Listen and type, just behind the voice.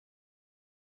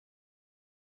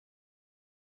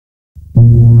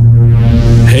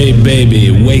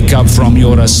baby, wake up from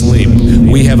your asleep.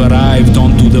 We have arrived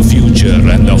onto the future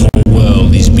and the whole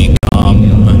world is become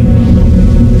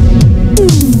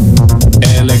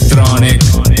electronic,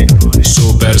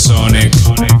 supersonic,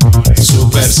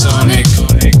 supersonic,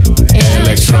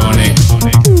 electronic.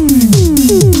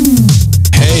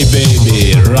 Hey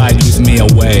baby, ride with me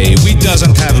away. We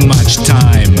doesn't have much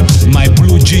time. My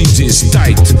blue jeans is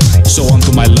tight, so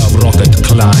onto my love rocket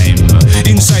climb.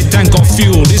 Inside tank of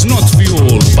fuel is not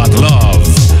fuel, but love.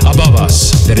 Above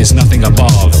us, there is nothing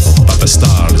above, but the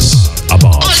stars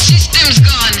above. All systems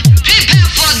gone. Prepare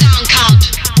for down count.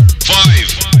 5,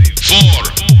 4,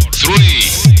 3,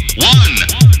 1.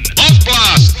 Off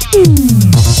blast.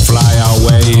 Fly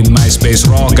away in my space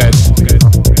rocket.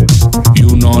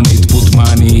 You no need put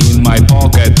money in my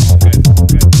pocket.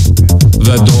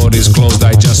 The door is closed,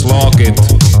 I just lock it.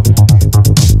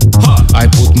 I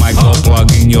put my glow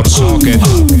plug in your socket.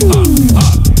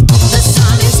 The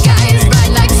sun and sky is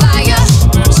bright like fire.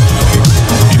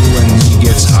 You and me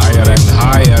gets higher and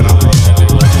higher.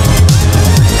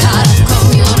 Cut off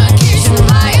communication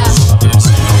wire.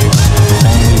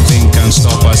 Only thing can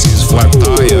stop us is flat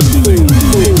tire.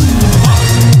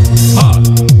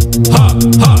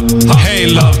 Hey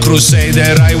love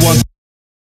crusader, I want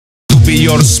to be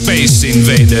your space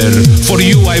invader. For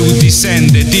you I would descend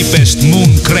the deepest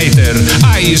moon crater.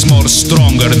 I is more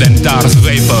stronger than Darth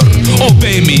Vapor.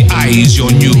 Obey me, I is your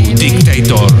new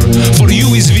dictator. For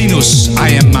you is Venus, I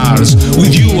am Mars.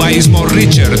 With you I is more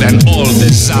richer than all the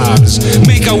czars.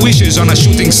 Make a wishes on a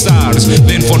shooting stars.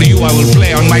 Then for you I will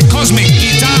play on my cosmic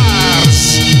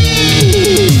guitars.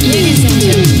 Ladies and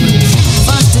gentlemen,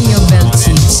 fasten your belt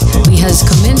seats. We has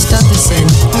commenced our descent.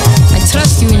 I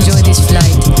trust you enjoy this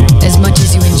flight as much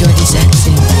as you enjoy this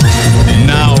accent.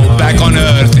 Now back on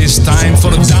Earth, it's time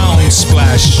for down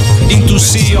splash. Into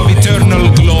sea of eternal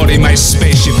glory my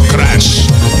spaceship crash.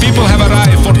 People have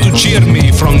arrived for to cheer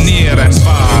me from near and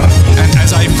far.